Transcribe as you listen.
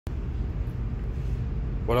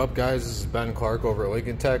What up, guys? This is Ben Clarke over at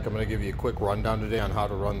Lincoln Tech. I'm going to give you a quick rundown today on how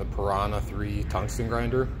to run the Piranha 3 tungsten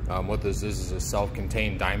grinder. What this is a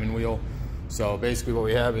self-contained diamond wheel. So basically what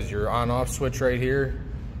we have is your on-off switch right here.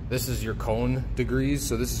 This is your cone degrees.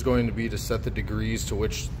 So this is going to be to set the degrees to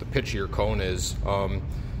which the pitch of your cone is.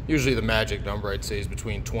 Usually the magic number I'd say is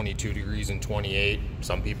between 22 degrees and 28.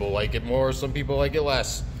 Some people like it more, some people like it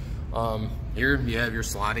less. Here you have your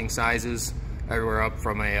slotting sizes, everywhere up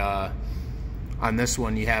from a on this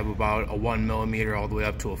one you have about a 1 millimeter all the way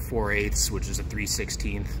up to a 4/8, which is a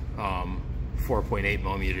 3/16, 4.8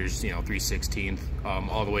 millimeters, 3/16,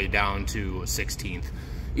 all the way down to a 1/16,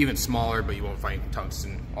 even smaller, but you won't find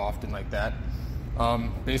tungsten often like that.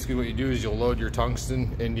 Basically what you do is you'll load your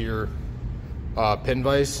tungsten into your pin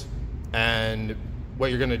vise, and what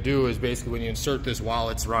you're going to do is basically when you insert this while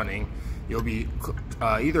it's running, you'll be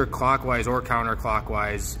either clockwise or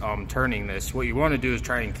counterclockwise turning this. What you want to do is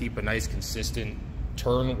try and keep a nice consistent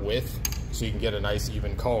turn width so you can get a nice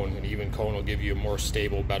even cone. An even cone will give you a more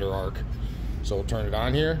stable, better arc. So we'll turn it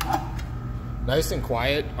on here. Nice and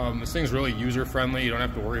quiet. This thing's really user friendly. You don't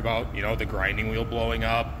have to worry about the grinding wheel blowing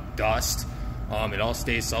up, dust. It all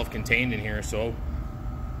stays self-contained in here. So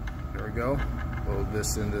there we go. Load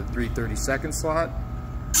this into the 3/32 slot.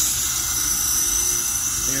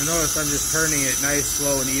 And you'll notice I'm just turning it nice,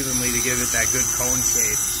 slow, and evenly to give it that good cone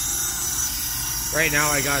shape. Right now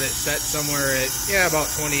I got it set somewhere at, about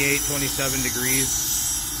 28, 27 degrees.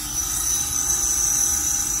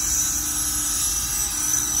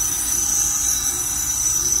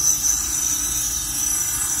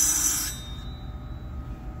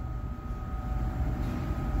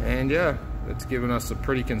 And yeah, it's giving us a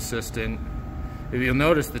pretty consistent. If you'll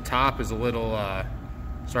notice, the top is a little,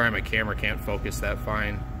 sorry my camera can't focus that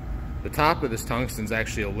fine. The top of this tungsten's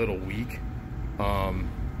actually a little weak.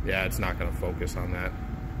 Yeah, it's not gonna focus on that.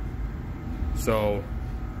 So,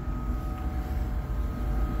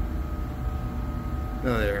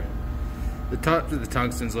 there. The top of the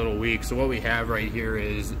tungsten's a little weak, so what we have right here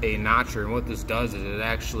is a notcher, and what this does is it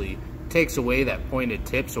actually takes away that pointed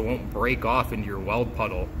tip so it won't break off into your weld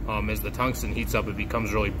puddle. As the tungsten heats up, it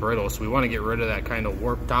becomes really brittle, so we want to get rid of that kind of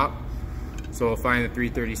warped top. So we'll find the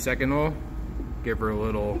 3/32 hole, give her a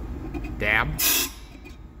little dab.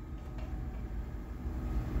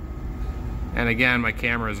 And again, my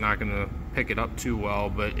camera is not going to pick it up too well,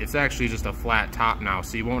 but it's actually just a flat top now,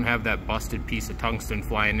 so you won't have that busted piece of tungsten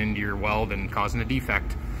flying into your weld and causing a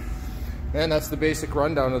defect. And that's the basic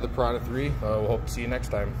rundown of the Piranha 3. We'll hope to see you next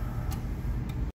time.